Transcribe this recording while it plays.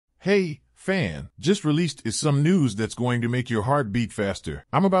Hey, fan, just released is some news that's going to make your heart beat faster.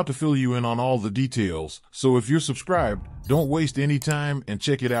 I'm about to fill you in on all the details, so if you're subscribed, don't waste any time and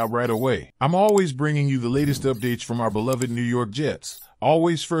check it out right away. I'm always bringing you the latest updates from our beloved New York Jets.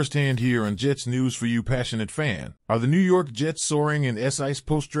 Always firsthand here on Jets News for you passionate fan. Are the New York Jets soaring in SI's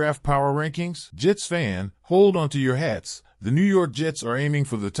post-draft power rankings? Jets fan, hold onto your hats. The New York Jets are aiming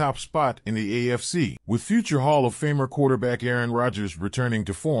for the top spot in the AFC. With future Hall of Famer quarterback Aaron Rodgers returning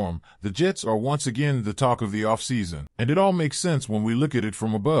to form, the Jets are once again the talk of the offseason. And it all makes sense when we look at it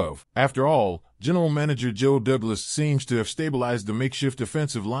from above. After all, General Manager Joe Douglas seems to have stabilized the makeshift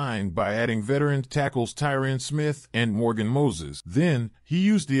offensive line by adding veteran tackles Tyron Smith and Morgan Moses. Then, he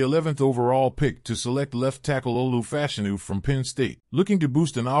used the 11th overall pick to select left tackle Olu Fashanu from Penn State. Looking to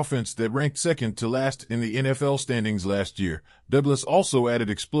boost an offense that ranked second to last in the NFL standings last year, Douglas also added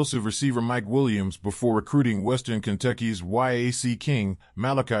explosive receiver Mike Williams before recruiting Western Kentucky's YAC King,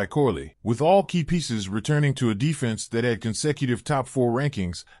 Malachi Corley. With all key pieces returning to a defense that had consecutive top 4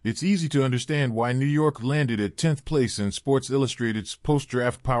 rankings, it's easy to understand why New York landed at 10th place in Sports Illustrated's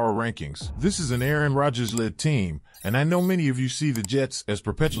post-draft power rankings. This is an Aaron Rodgers-led team, and I know many of you see the Jets as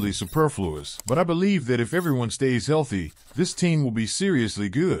perpetually superfluous, but I believe that if everyone stays healthy, this team will be seriously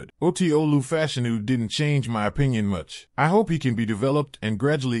good. Olu Fashanu didn't change my opinion much. I hope he can be developed and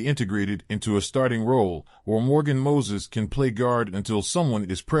gradually integrated into a starting role, or Morgan Moses can play guard until someone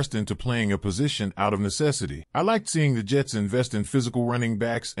is pressed into playing a position out of necessity. I liked seeing the Jets invest in physical running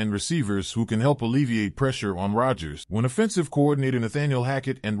backs and receivers who can help alleviate pressure on Rodgers. When offensive coordinator Nathaniel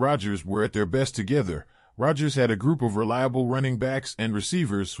Hackett and Rodgers were at their best together, Rodgers had a group of reliable running backs and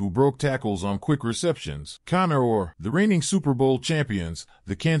receivers who broke tackles on quick receptions. The reigning Super Bowl champions,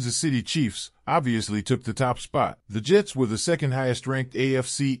 the Kansas City Chiefs, obviously took the top spot. The Jets were the second highest ranked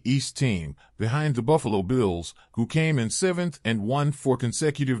AFC East team, behind the Buffalo Bills, who came in 7th and won 4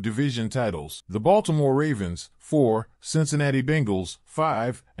 consecutive division titles. The Baltimore Ravens, 4, Cincinnati Bengals,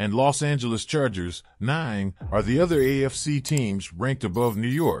 5, and Los Angeles Chargers, 9, are the other AFC teams ranked above New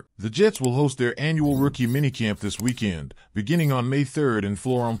York. The Jets will host their annual rookie minicamp this weekend, beginning on May 3rd in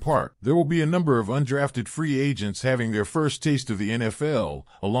Florham Park. There will be a number of undrafted free agents having their first taste of the NFL,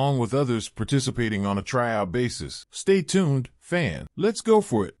 along with others participating on a tryout basis. Stay tuned, fan. Let's go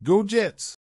for it. Go Jets!